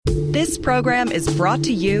This program is brought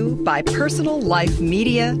to you by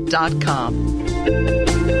PersonalLifeMedia.com.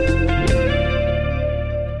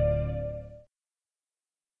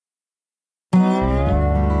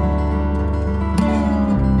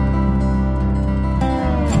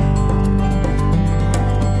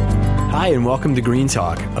 Hi, and welcome to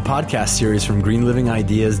GreenTalk, a podcast series from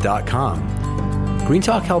greenlivingideas.com.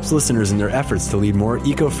 GreenTalk helps listeners in their efforts to lead more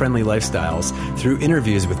eco-friendly lifestyles through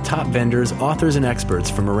interviews with top vendors, authors, and experts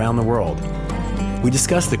from around the world. We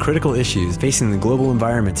discuss the critical issues facing the global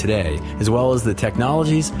environment today, as well as the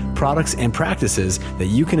technologies, products, and practices that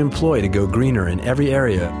you can employ to go greener in every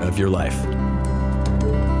area of your life.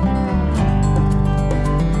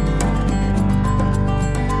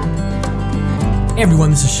 Hey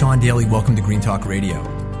everyone, this is Sean Daly. Welcome to GreenTalk Radio.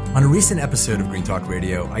 On a recent episode of GreenTalk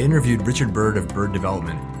Radio, I interviewed Richard Bird of Bird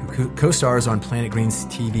Development, who co-stars on Planet Green's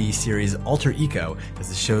TV series Alter Eco as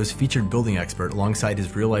the show's featured building expert alongside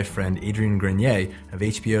his real-life friend Adrian Grenier of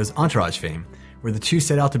HBO's Entourage fame, where the two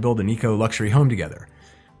set out to build an eco-luxury home together.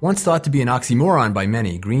 Once thought to be an oxymoron by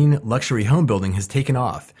many, green luxury home building has taken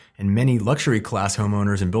off, and many luxury class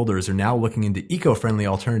homeowners and builders are now looking into eco-friendly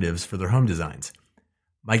alternatives for their home designs.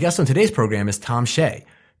 My guest on today's program is Tom Schey.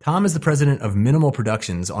 Tom is the president of Minimal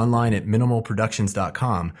Productions, online at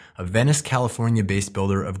minimalproductions.com, a Venice, California-based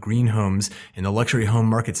builder of green homes in the luxury home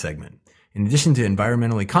market segment. In addition to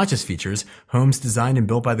environmentally conscious features, homes designed and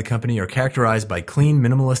built by the company are characterized by clean,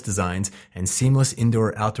 minimalist designs and seamless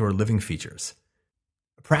indoor-outdoor living features.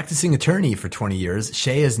 A practicing attorney for 20 years,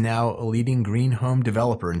 Schey is now a leading green home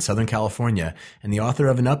developer in Southern California and the author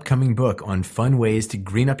of an upcoming book on fun ways to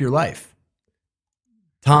green up your life.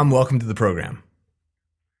 Tom, welcome to the program.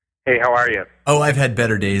 Hey, how are you? Oh, I've had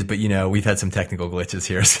better days, but we've had some technical glitches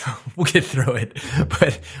here, so we'll get through it.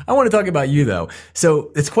 But I want to talk about you, though.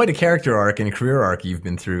 So it's quite a character arc and a career arc you've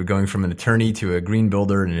been through, going from an attorney to a green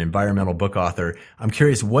builder and an environmental book author. I'm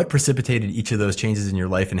curious, what precipitated each of those changes in your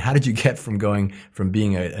life, and how did you get from going from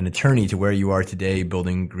being an attorney to where you are today,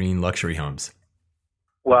 building green luxury homes?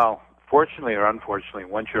 Well, fortunately or unfortunately,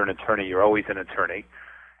 once you're an attorney, you're always an attorney.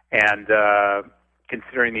 And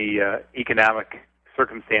considering the economic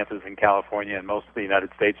circumstances in California and most of the United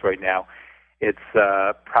States right now, it's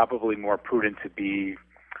probably more prudent to be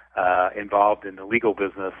involved in the legal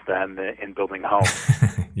business than in building homes.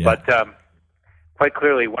 Yeah. But quite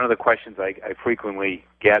clearly, one of the questions I frequently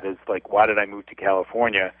get is, like, why did I move to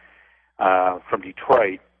California from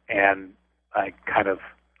Detroit? And I kind of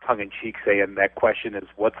tongue-in-cheek say, and that question is,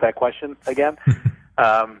 what's that question again?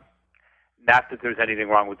 Not that there's anything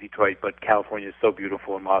wrong with Detroit, but California is so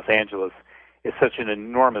beautiful, and Los Angeles is such an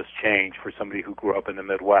enormous change for somebody who grew up in the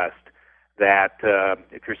Midwest that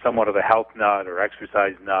if you're somewhat of a health nut or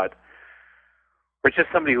exercise nut, or just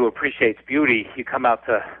somebody who appreciates beauty, you come out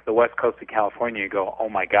to the west coast of California and you go, oh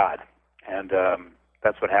my God. And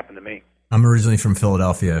that's what happened to me. I'm originally from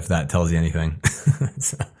Philadelphia, if that tells you anything.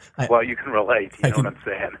 Well, you can relate. You know what I'm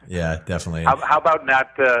saying? Yeah, definitely. How about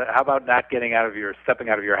not stepping out of your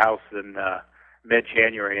house in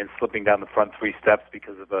mid-January and slipping down the front 3 steps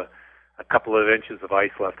because of a couple of inches of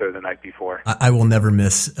ice left there the night before? I will never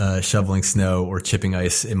miss shoveling snow or chipping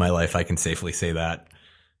ice in my life. I can safely say that.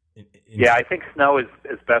 Yeah, I think snow is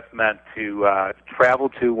best meant to travel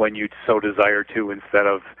to when you so desire to, instead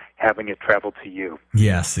of having it travel to you.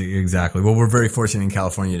 Yes, exactly. Well, we're very fortunate in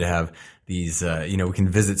California to have these, we can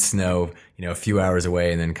visit snow, a few hours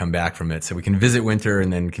away and then come back from it. So we can visit winter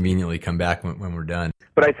and then conveniently come back when we're done.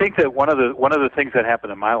 But I think that one of the things that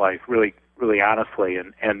happened in my life, really, really honestly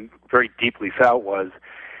and very deeply felt, was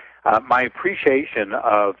my appreciation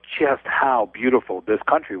of just how beautiful this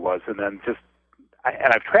country was. And then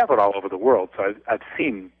and I've traveled all over the world, so I've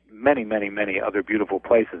seen many, many, many other beautiful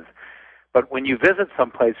places. But when you visit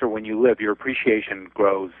some place or when you live, your appreciation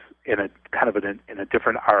grows in a kind of in a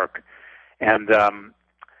different arc. And I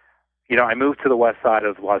moved to the west side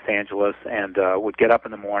of Los Angeles and would get up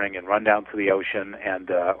in the morning and run down to the ocean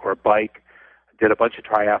or bike. Did a bunch of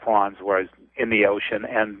triathlons where I was in the ocean,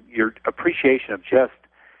 and your appreciation of just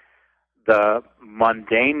the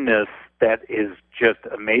mundaneness that is just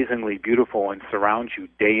amazingly beautiful and surrounds you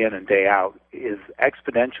day in and day out is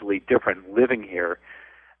exponentially different living here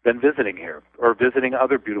than visiting here, or visiting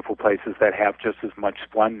other beautiful places that have just as much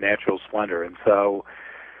natural splendor. And so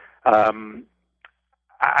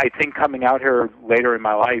I think coming out here later in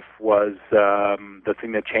my life was the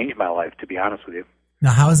thing that changed my life, to be honest with you.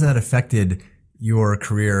 Now, how has that affected your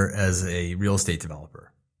career as a real estate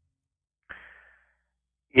developer?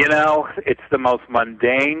 It's the most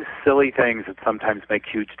mundane, silly things that sometimes make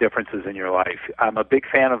huge differences in your life. I'm a big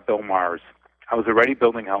fan of Bill Maher's. I was already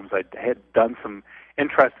building homes. I had done some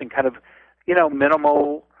interesting kind of,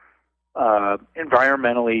 minimal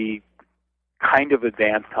environmentally kind of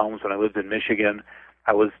advanced homes. When I lived in Michigan,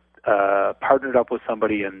 I was partnered up with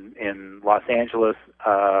somebody in Los Angeles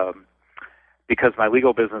because my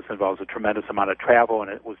legal business involves a tremendous amount of travel, and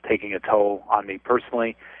it was taking a toll on me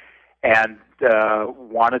personally, and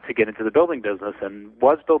wanted to get into the building business and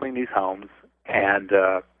was building these homes. And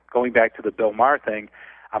going back to the Bill Maher thing,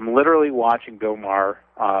 I'm literally watching Bill Maher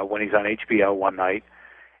when he's on HBO one night,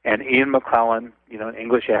 and Ian McKellen, an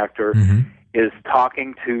English actor, is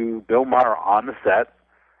talking to Bill Maher on the set,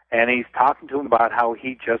 and he's talking to him about how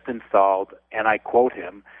he just installed, and I quote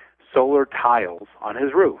him, solar tiles on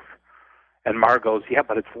his roof. And Maher goes, yeah,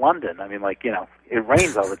 but it's London. I mean, it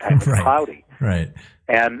rains all the time. It's cloudy. Right.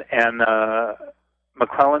 And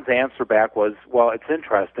McClellan's answer back was, well, it's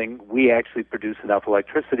interesting. We actually produce enough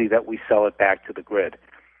electricity that we sell it back to the grid.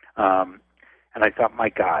 And I thought, my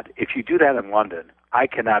God, if you do that in London, I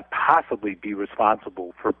cannot possibly be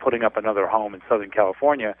responsible for putting up another home in Southern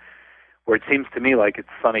California where it seems to me like it's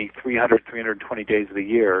sunny 320 days of the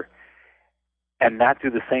year, and not do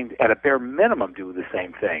the same, at a bare minimum, do the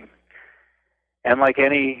same thing. And like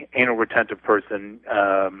any anal retentive person,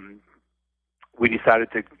 we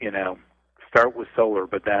decided to, start with solar,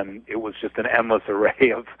 but then it was just an endless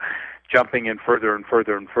array of jumping in further and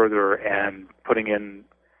further and further and putting in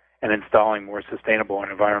and installing more sustainable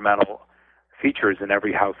and environmental features in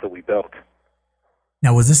every house that we built.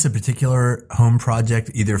 Now, was this a particular home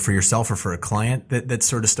project, either for yourself or for a client, that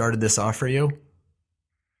sort of started this off for you?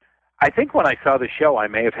 I think when I saw the show, I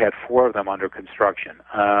may have had 4 of them under construction.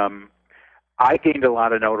 I gained a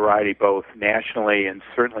lot of notoriety both nationally and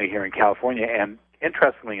certainly here in California, and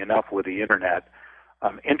interestingly enough with the Internet,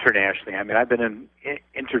 internationally. I mean, I've been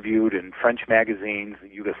interviewed in French magazines,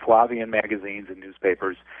 Yugoslavian magazines and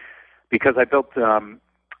newspapers, because I built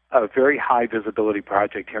a very high visibility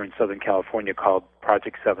project here in Southern California called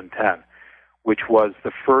Project 710, which was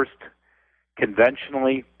the first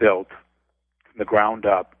conventionally built, from the ground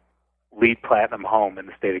up, LEED Platinum home in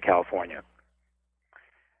the state of California.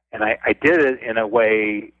 And I did it in a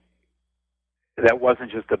way that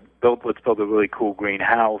wasn't just let's build a really cool green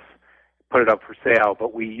house, put it up for sale,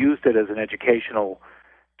 but we used it as an educational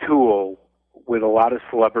tool with a lot of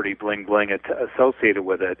celebrity bling-bling associated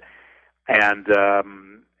with it, and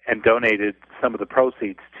donated some of the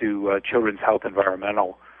proceeds to Children's Health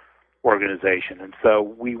Environmental Organization. And so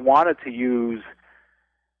we wanted to use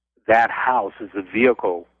that house as a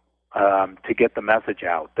vehicle to get the message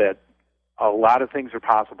out that a lot of things are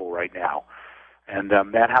possible right now. And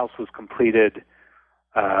that house was completed,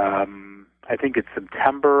 I think it's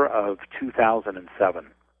September of 2007.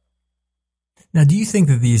 Now, do you think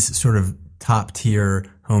that these sort of top-tier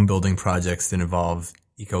home building projects that involve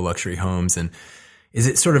eco-luxury homes, and is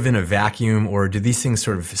it sort of in a vacuum, or do these things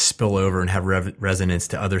sort of spill over and have resonance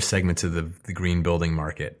to other segments of the green building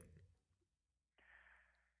market?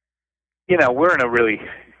 We're in a really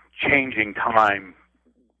changing time,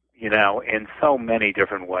 in so many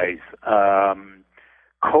different ways.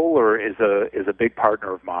 Kohler is a big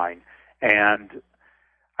partner of mine, and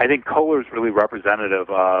I think Kohler is really representative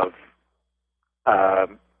of a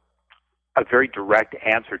very direct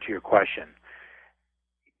answer to your question.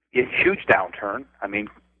 A huge downturn. I mean,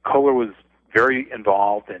 Kohler was very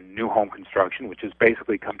involved in new home construction, which has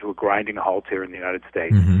basically come to a grinding halt here in the United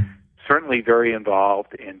States. Mm-hmm. Certainly very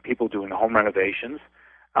involved in people doing home renovations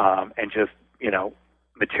and just,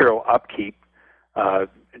 material upkeep,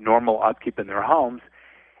 normal upkeep in their homes.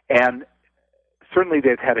 And certainly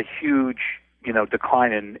they've had a huge,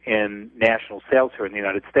 decline in national sales here in the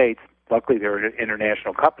United States. Luckily, they're an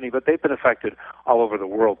international company, but they've been affected all over the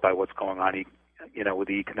world by what's going on, with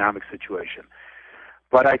the economic situation.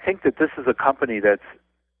 But I think that this is a company that's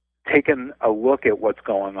taken a look at what's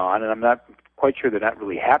going on, and I'm not quite sure they're not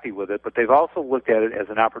really happy with it, but they've also looked at it as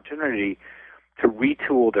an opportunity to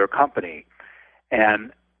retool their company.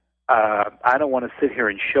 And I don't want to sit here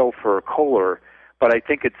and show for Kohler, but I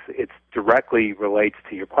think it's directly relates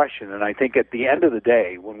to your question. And I think at the end of the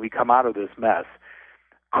day, when we come out of this mess,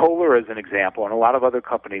 Kohler, as an example, and a lot of other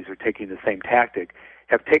companies are taking the same tactic,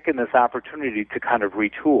 have taken this opportunity to kind of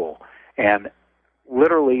retool. And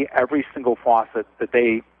literally every single faucet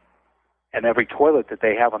that and every toilet that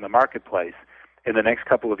they have on the marketplace in the next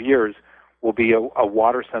couple of years will be a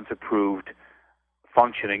WaterSense approved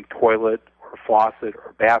functioning toilet or faucet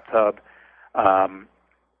or bathtub.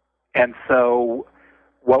 And so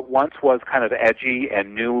what once was kind of edgy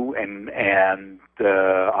and new and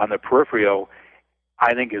on the peripheral,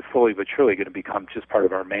 I think is slowly but surely going to become just part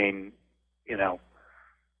of our main,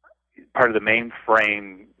 part of the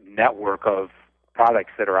mainframe network of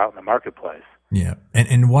products that are out in the marketplace. Yeah.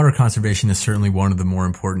 And water conservation is certainly one of the more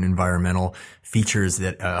important environmental features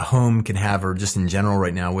that a home can have, or just in general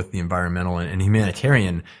right now with the environmental and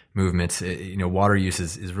humanitarian movements. Water use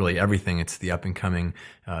is really everything. It's the up and coming,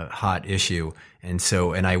 hot issue.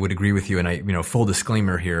 And I would agree with you. And full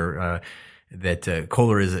disclaimer here, that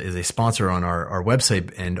Kohler is a sponsor on our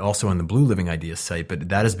website and also on the Blue Living Ideas site, but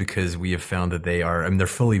that is because we have found that they're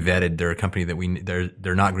fully vetted. They're a company that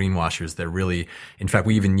they're not greenwashers. They're really, in fact,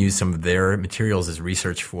 we even use some of their materials as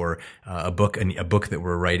research for a book that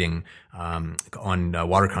we're writing on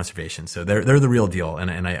water conservation. So they're the real deal,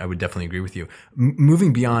 and I would definitely agree with you.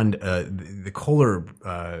 Moving beyond the Kohler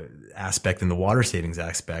aspect and the water savings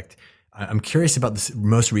aspect, I'm curious about this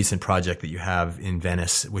most recent project that you have in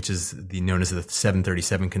Venice, which is known as the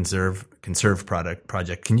 737 Conserve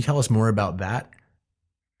project. Can you tell us more about that?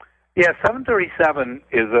 Yeah, 737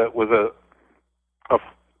 was a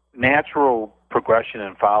natural progression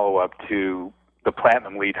and follow-up to the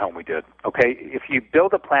Platinum LEED home we did. Okay, if you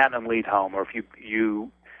build a Platinum LEED home, or if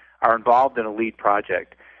you are involved in a LEED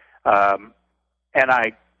project, and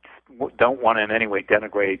I don't want to in any way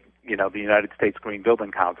denigrate the United States Green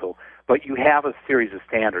Building Council, but you have a series of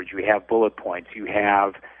standards. You have bullet points. You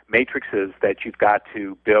have matrices that you've got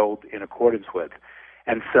to build in accordance with.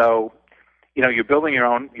 And so, you're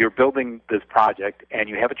building this project, and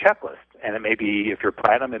you have a checklist. And it may be, if you're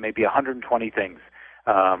Platinum, it may be 120 things,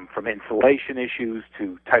 from insulation issues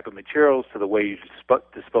to type of materials to the way you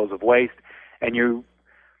dispose of waste. And you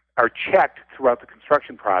are checked throughout the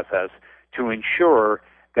construction process to ensure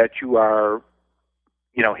that you are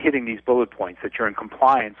hitting these bullet points, that you're in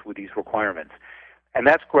compliance with these requirements. And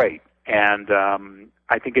that's great. And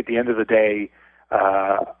I think at the end of the day,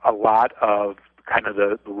 a lot of kind of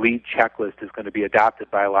the LEED checklist is going to be adopted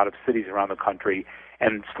by a lot of cities around the country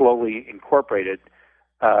and slowly incorporated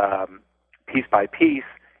piece by piece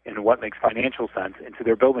in what makes financial sense into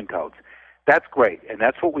their building codes. That's great. And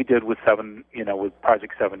that's what we did with with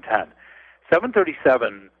Project 710.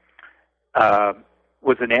 737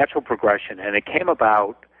 was a natural progression, and it came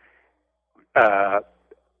about as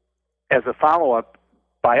a follow-up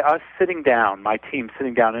by us sitting down, my team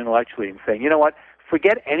sitting down intellectually and saying, you know what,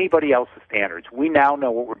 forget anybody else's standards. We now know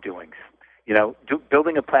what we're doing.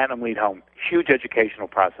 Building a Platinum LEED home, huge educational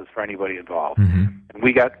process for anybody involved. Mm-hmm.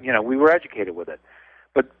 And we were educated with it.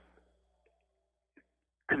 But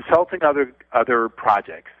consulting other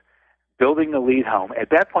projects, building the LEED home, at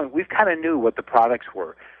that point, we kind of knew what the products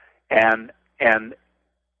were. And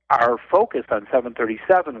our focus on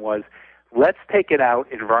 737 was, let's take it out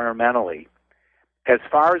environmentally as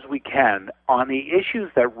far as we can on the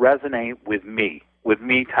issues that resonate with me,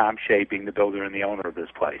 Tom Schey, being the builder and the owner of this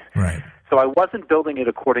place. Right. So I wasn't building it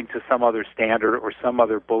according to some other standard or some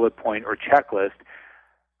other bullet point or checklist.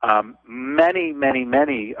 Many, many,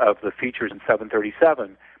 many of the features in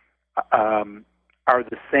 737 are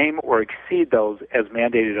the same or exceed those as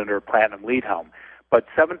mandated under a Platinum LEED home. But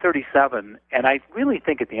 737, and I really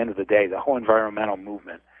think at the end of the day, the whole environmental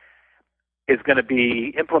movement is going to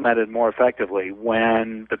be implemented more effectively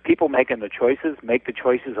when the people making the choices make the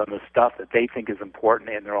choices on the stuff that they think is important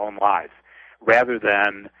in their own lives, rather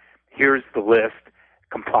than here's the list,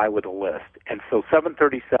 comply with the list. And so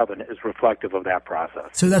 737 is reflective of that process.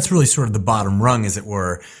 So that's really sort of the bottom rung, as it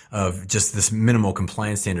were, of just this minimal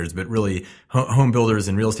compliance standards, but really home builders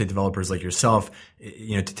and real estate developers like yourself,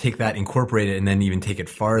 to take that, incorporate it, and then even take it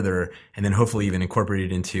farther, and then hopefully even incorporate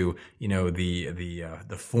it into, the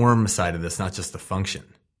form side of this, not just the function.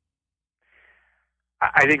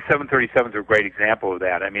 I think 737 is a great example of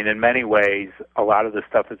that. I mean, in many ways, a lot of the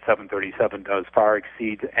stuff that 737 does far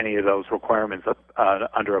exceeds any of those requirements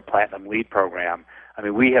under a Platinum LEED program. I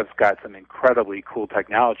mean, we have got some incredibly cool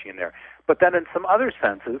technology in there. But then in some other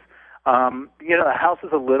senses, the house is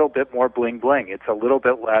a little bit more bling-bling. It's a little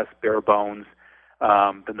bit less bare bones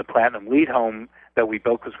than the Platinum LEED home that we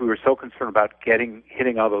built, because we were so concerned about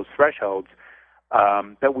hitting all those thresholds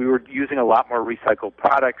that we were using a lot more recycled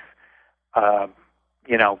products.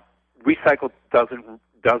 Recycled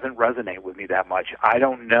doesn't resonate with me that much. I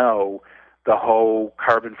don't know the whole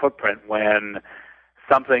carbon footprint when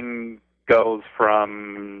something goes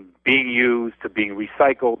from being used to being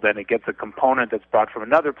recycled, then it gets a component that's brought from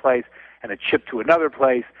another place, and it's shipped to another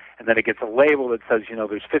place, and then it gets a label that says,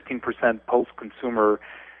 there's 15% post-consumer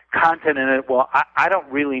content in it. Well, I don't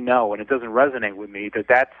really know, and it doesn't resonate with me that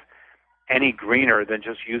that's any greener than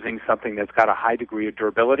just using something that's got a high degree of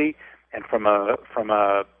durability, and from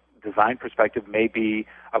a design perspective, may be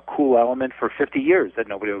a cool element for 50 years that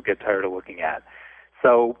nobody will get tired of looking at.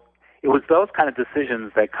 So it was those kind of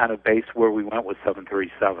decisions that kind of based where we went with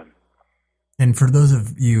 737. And for those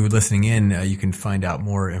of you listening in, you can find out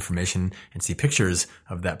more information and see pictures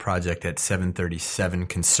of that project at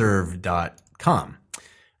 737conserve.com.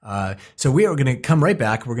 So we are going to come right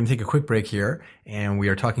back. We're going to take a quick break here, and we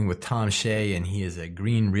are talking with Tom Schey, and he is a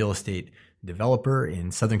green real estate developer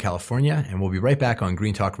in Southern California, and we'll be right back on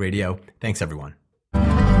Green Talk Radio. Thanks, everyone.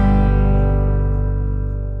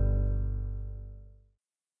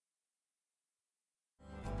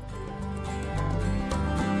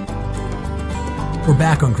 We're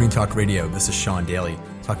back on Green Talk Radio. This is Sean Daly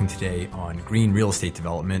talking today on green real estate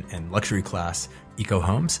development and luxury class eco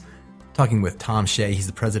homes. Talking with Tom Schey. He's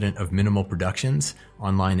the president of Minimal Productions,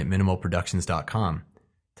 online at minimalproductions.com.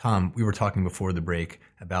 Tom, we were talking before the break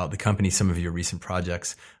about the company, some of your recent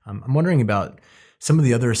projects. I'm wondering about some of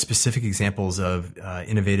the other specific examples of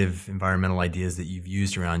innovative environmental ideas that you've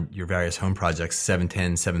used around your various home projects,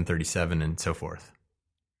 710, 737, and so forth.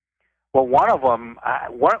 Well, one of them,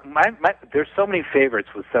 there's so many favorites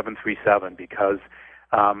with 737 because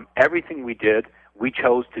everything we did, we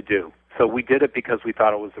chose to do. So we did it because we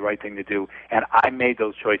thought it was the right thing to do, and I made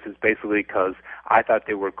those choices basically because I thought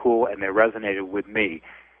they were cool and they resonated with me.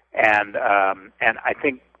 And I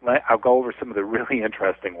think I'll go over some of the really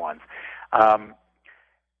interesting ones. I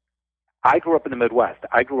grew up in the Midwest.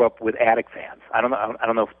 I grew up with attic fans. I don't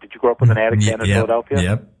know. Did you grow up with an attic fan in Philadelphia?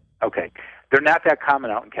 Yep. Okay. They're not that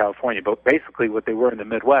common out in California, but basically what they were in the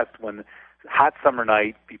Midwest when hot summer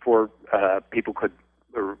night before people could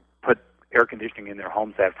put air conditioning in their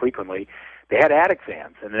homes that frequently, they had attic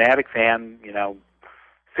fans. And an attic fan,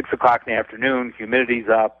 6 o'clock in the afternoon, humidity's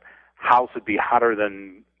up, house would be hotter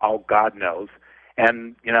than all God knows.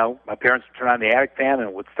 And, my parents would turn on the attic fan and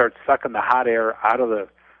it would start sucking the hot air out of the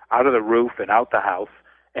roof and out the house,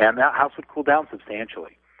 and that house would cool down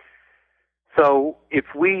substantially. So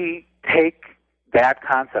if we take that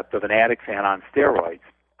concept of an attic fan on steroids,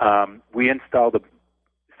 we installed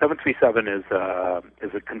 737 is a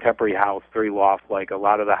contemporary house, very loft-like. A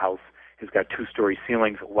lot of the house has got two-story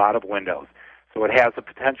ceilings, a lot of windows. So it has the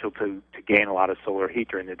potential to gain a lot of solar heat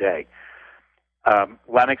during the day.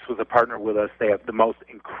 Lennox was a partner with us. They have the most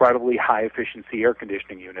incredibly high-efficiency air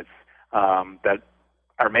conditioning units that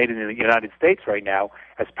are made in the United States right now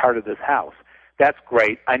as part of this house. That's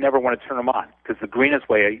great. I never want to turn them on because the greenest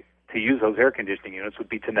way to use those air conditioning units would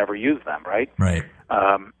be to never use them, right? Right.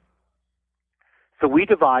 So we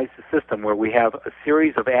devised a system where we have a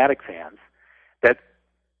series of attic fans that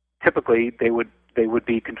typically they would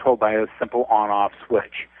be controlled by a simple on-off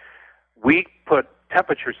switch. We put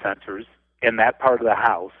temperature sensors in that part of the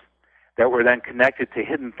house that were then connected to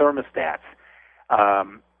hidden thermostats.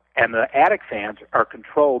 And the attic fans are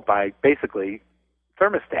controlled by basically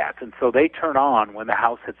thermostats, and so they turn on when the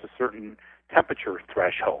house hits a certain temperature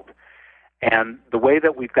threshold. And the way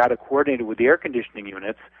that we've got it coordinated with the air conditioning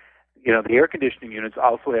units, the air conditioning units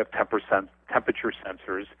also have temperature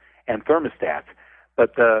sensors and thermostats.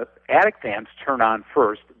 But the attic fans turn on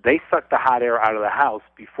first. They suck the hot air out of the house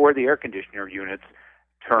before the air conditioner units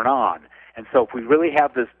turn on. And so if we really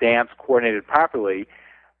have this dance coordinated properly,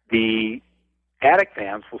 the attic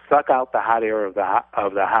fans will suck out the hot air of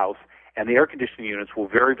the house, and the air conditioning units will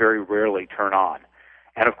very, very rarely turn on.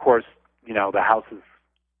 And of course, the house is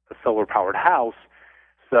a solar-powered house,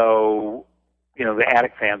 so the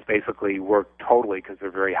attic fans basically work totally because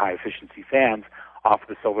they're very high-efficiency fans off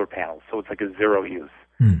the solar panels, so it's like a zero use.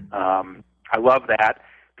 I love that.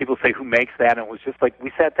 People say, who makes that? And it was just like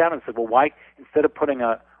we sat down and said, well, why, instead of putting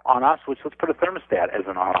a on-off switch, let's put a thermostat as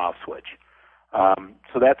an on-off switch.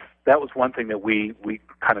 So that was one thing that we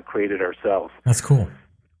kind of created ourselves. That's cool.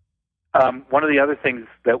 One of the other things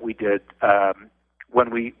that we did,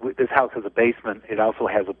 this house has a basement, it also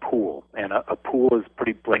has a pool. And a pool is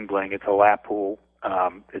pretty bling-bling. It's a lap pool.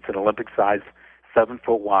 It's an Olympic-sized,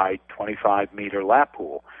 7-foot wide, 25-meter lap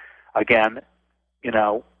pool. Again,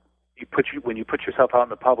 when you put yourself out in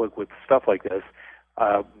the public with stuff like this,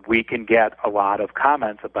 we can get a lot of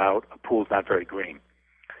comments about a pool's not very green.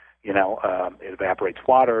 It evaporates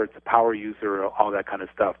water, it's a power user, all that kind of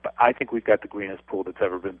stuff. But I think we've got the greenest pool that's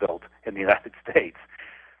ever been built in the United States.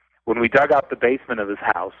 When we dug out the basement of this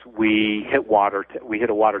house, we hit a water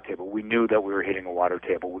table. We knew that we were hitting a water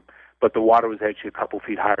table, but the water was actually a couple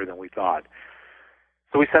feet higher than we thought.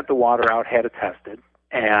 So we sent the water out, had it tested,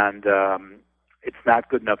 and it's not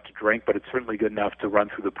good enough to drink, but it's certainly good enough to run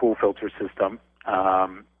through the pool filter system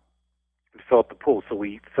and fill up the pool. So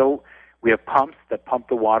we have pumps that pump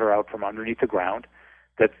the water out from underneath the ground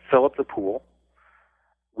that fill up the pool.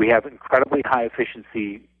 We have incredibly high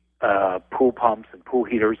efficiency pool pumps and pool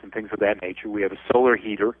heaters and things of that nature. We have a solar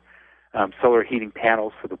heater, solar heating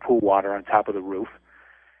panels for the pool water on top of the roof.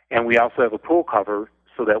 And we also have a pool cover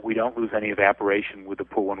so that we don't lose any evaporation with the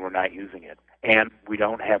pool when we're not using it. And we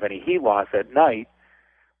don't have any heat loss at night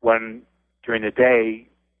when during the day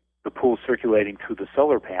the pool's circulating through the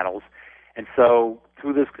solar panels. And so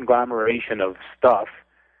through this conglomeration of stuff,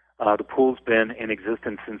 the pool's been in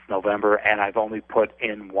existence since November, and I've only put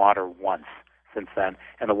in water once since then.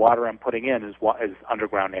 And the water I'm putting in is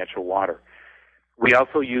underground natural water. We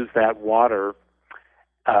also use that water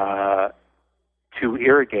to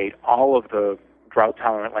irrigate all of the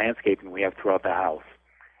drought-tolerant landscaping we have throughout the house.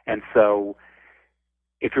 And so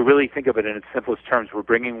if you really think of it in its simplest terms, we're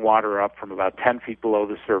bringing water up from about 10 feet below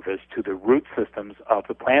the surface to the root systems of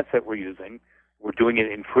the plants that we're using. We're doing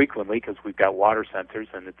it infrequently because we've got water sensors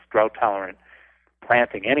and it's drought-tolerant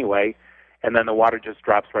planting anyway, and then the water just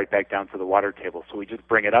drops right back down to the water table. So we just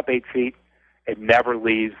bring it up 8 feet. It never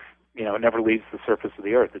leaves, it never leaves the surface of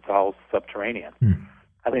the earth. It's all subterranean.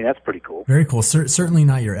 I think that's pretty cool. Very cool. Certainly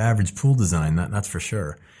not your average pool design, that's for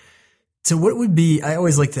sure. So what would be, I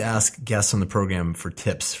always like to ask guests on the program for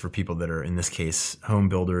tips for people that are, in this case, home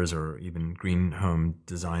builders or even green home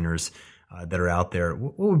designers that are out there.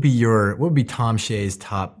 What would be Tom Schey's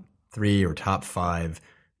top 3 or top 5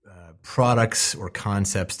 products or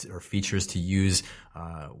concepts or features to use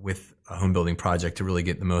with a home building project to really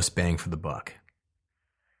get the most bang for the buck?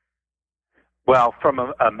 Well, from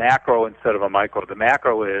a macro instead of a micro, the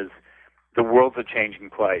macro is the world's a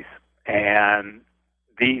changing place. And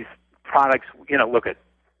these products, look at,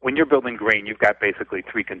 when you're building green, you've got basically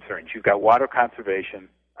 3 concerns. You've got water conservation.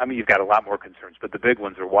 I mean, you've got a lot more concerns, but the big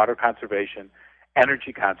ones are water conservation,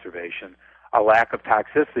 energy conservation, a lack of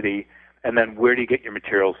toxicity, and then where do you get your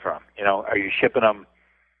materials from? Are you shipping them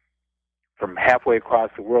from halfway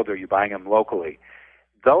across the world, or are you buying them locally?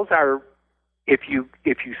 Those are, if you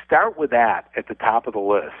start with that at the top of the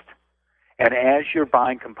list, and as you're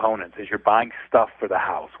buying components, as you're buying stuff for the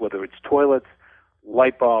house, whether it's toilets,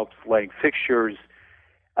 light bulbs, lighting fixtures,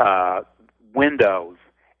 windows,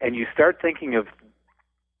 and you start thinking of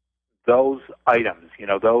those items,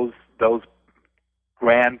 those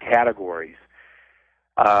grand categories,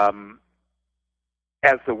 as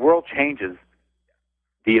the world changes,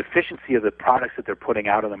 the efficiency of the products that they're putting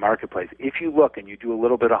out in the marketplace, if you look and you do a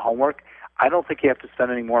little bit of homework, I don't think you have to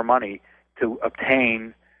spend any more money to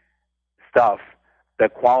obtain stuff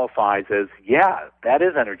that qualifies as, that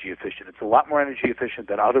is energy efficient. It's a lot more energy efficient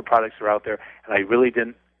than other products that are out there, and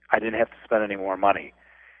I didn't have to spend any more money.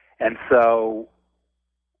 And so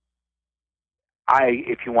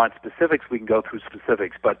if you want specifics, we can go through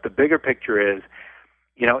specifics, but the bigger picture is,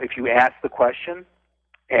 if you ask the question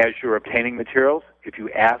as you're obtaining materials, if you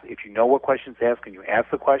know what questions to ask and you ask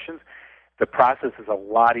the questions, the process is a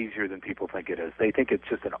lot easier than people think it is. They think it's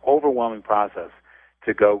just an overwhelming process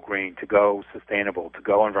to go green, to go sustainable, to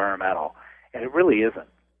go environmental, and it really isn't.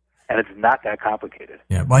 And it's not that complicated.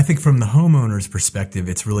 Yeah, well, I think from the homeowner's perspective,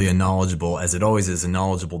 it's really a knowledgeable, as it always is, a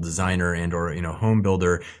knowledgeable designer and or home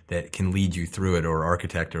builder that can lead you through it, or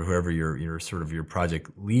architect, or whoever your sort of your project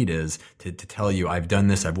lead is, to tell you, I've done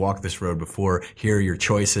this, I've walked this road before, here are your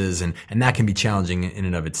choices, and that can be challenging in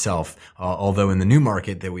and of itself. Although in the new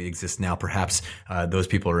market that we exist now, perhaps those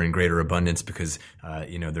people are in greater abundance because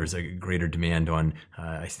there's a greater demand on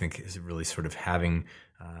I think is really sort of having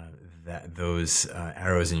those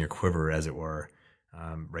arrows in your quiver, as it were,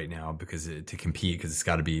 right now, because to compete, because it's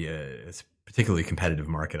got to be a particularly competitive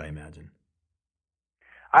market, I imagine.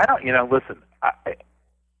 I don't, listen,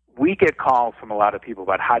 we get calls from a lot of people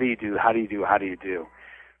about how do you do,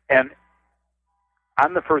 and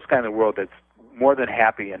I'm the first guy in the world that's more than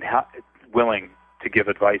happy and willing to give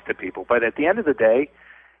advice to people. But at the end of the day,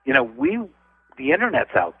 the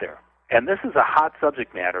internet's out there, and this is a hot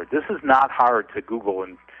subject matter. This is not hard to Google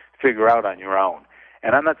and figure out on your own.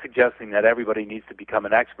 And I'm not suggesting that everybody needs to become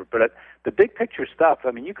an expert, but the big picture stuff,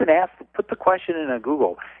 I mean, you can put the question in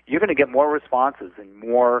Google. You're going to get more responses and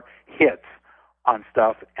more hits on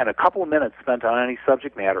stuff, and a couple of minutes spent on any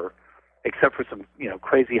subject matter, except for some,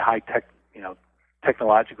 crazy high tech,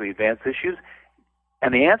 technologically advanced issues,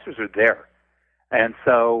 and the answers are there. And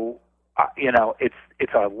so,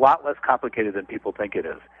 it's a lot less complicated than people think it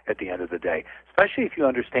is at the end of the day, especially if you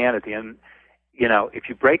understand at the end. If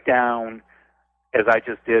you break down, as I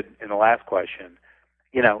just did in the last question,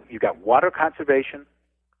 you've got water conservation,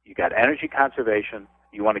 you got energy conservation.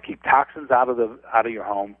 You want to keep toxins out of your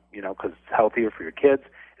home, because it's healthier for your kids.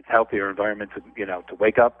 It's healthier environment to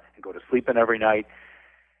wake up and go to sleep in every night.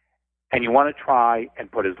 And you want to try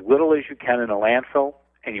and put as little as you can in a landfill,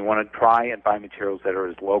 and you want to try and buy materials that are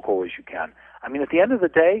as local as you can. I mean, at the end of the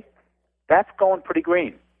day, that's going pretty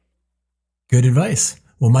green. Good advice.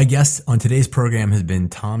 Well, my guest on today's program has been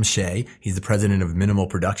Tom Schey. He's the president of Minimal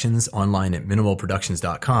Productions, online at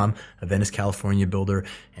minimalproductions.com, a Venice, California builder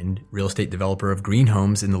and real estate developer of green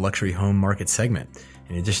homes in the luxury home market segment.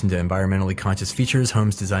 In addition to environmentally conscious features,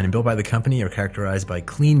 homes designed and built by the company are characterized by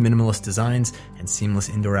clean, minimalist designs and seamless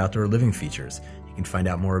indoor-outdoor living features. You can find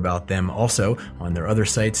out more about them also on their other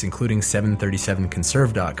sites, including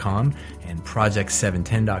 737conserve.com and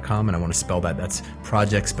project710.com. And I want to spell that. That's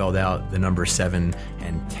project spelled out, the number 7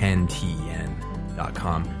 and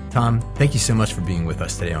 10ten.com. Tom, thank you so much for being with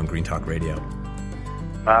us today on Green Talk Radio.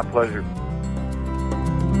 My pleasure.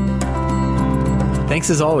 Thanks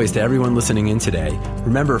as always to everyone listening in today.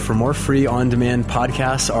 Remember, for more free on-demand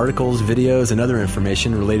podcasts, articles, videos, and other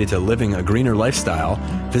information related to living a greener lifestyle,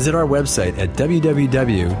 visit our website at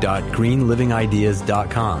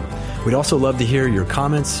www.greenlivingideas.com. We'd also love to hear your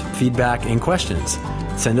comments, feedback, and questions.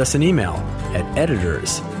 Send us an email at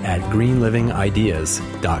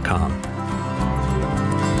editors@greenlivingideas.com.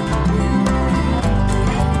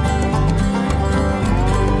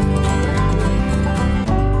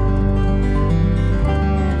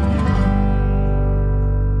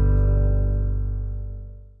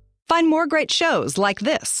 Find more great shows like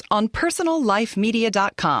this on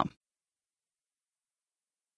personallifemedia.com.